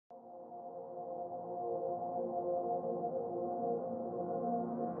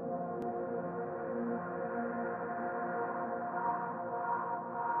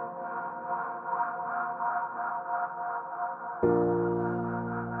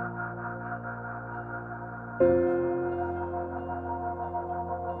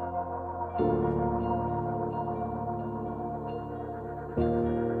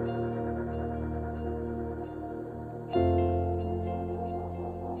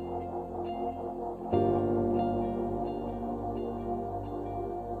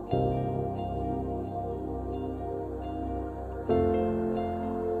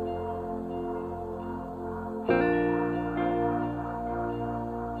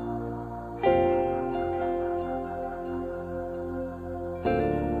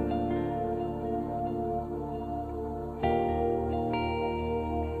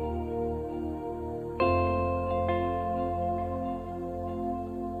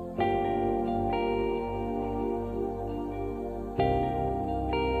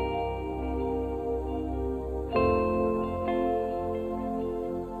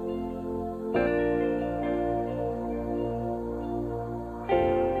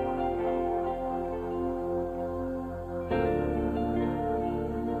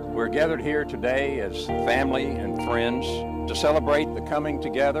We're gathered here today as family and friends to celebrate the coming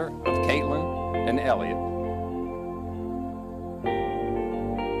together of Katelyn and Elliott.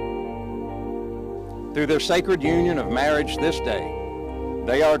 Through their sacred union of marriage this day,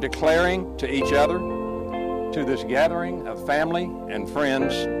 they are declaring to each other, to this gathering of family and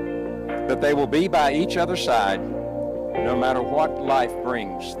friends, that they will be by each other's side no matter what life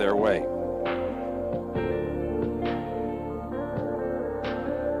brings their way.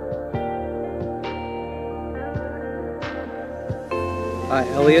 I,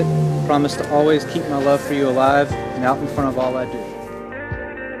 Elliott, promise to always keep my love for you alive and out in front of all I do.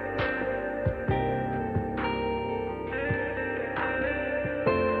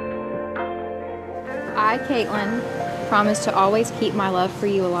 I, Katelyn, promise to always keep my love for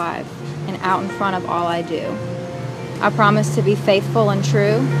you alive and out in front of all I do. I promise to be faithful and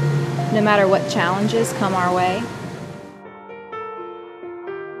true, no matter what challenges come our way.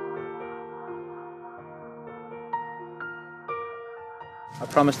 I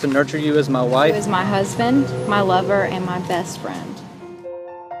promise to nurture you as my wife, as my husband, my lover, and my best friend.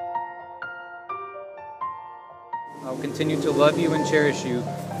 I will continue to love you and cherish you,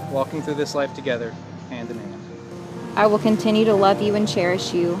 walking through this life together, hand in hand. I will continue to love you and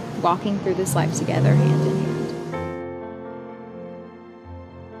cherish you, walking through this life together, hand in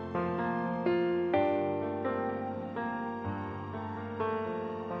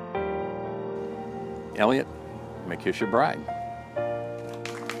hand. Elliott, may kiss your bride.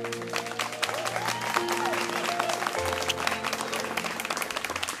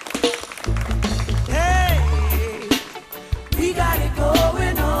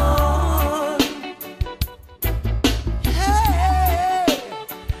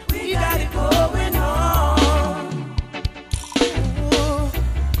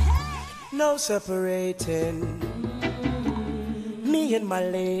 No separating me and my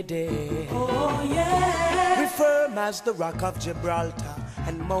lady. Oh yeah. We're firm as the rock of Gibraltar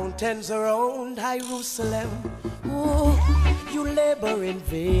and mountains around Jerusalem. Ooh, you labor in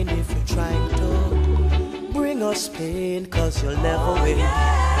vain if you're trying to bring us pain, 'cause you'll never win.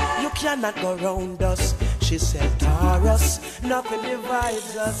 You cannot go round us. She said, Taurus, nothing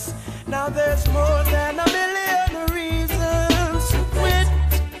divides us. Now there's more than a million reasons to quit,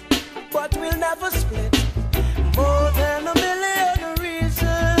 but we'll never split. More than a million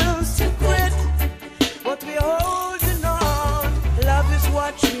reasons to quit, but we're holding on. Love is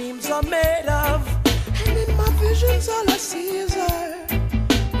what dreams are made of, and in my visions all I see is her.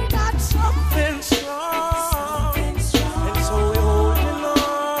 We got something strong, and so we're holding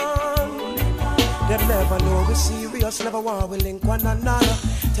on. Them never know we're serious, never want we link one another.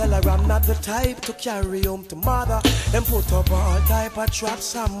 Tell her I'm not the type to carry home to mother. Them put up all type of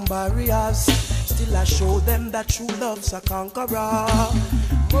traps and barriers. Still I show them that true love's a conqueror.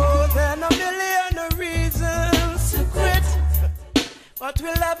 More than a million reasons to quit, but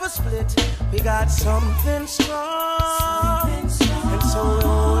we'll never split. We got something strong, and so we're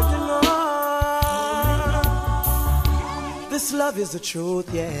holding on. This love is the truth,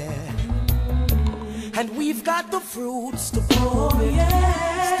 yeah, and we've got the fruits to prove it.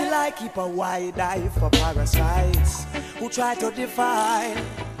 Still I keep a wide eye for parasites who try to defy.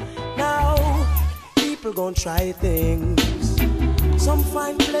 Now people gon' try things. Some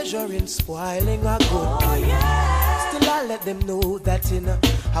find pleasure in spoiling a good thing. Still I let them know that in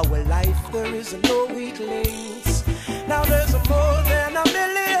our life there is no weak links. Now there's more than a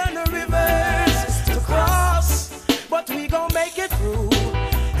million rivers to cross, but we gon' make it through.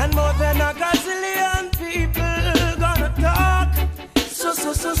 And more than a gazillion people gonna talk. So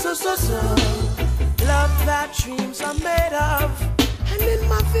love that dreams are made of. And in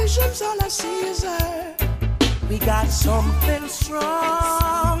my visions all I see is her. We got something strong.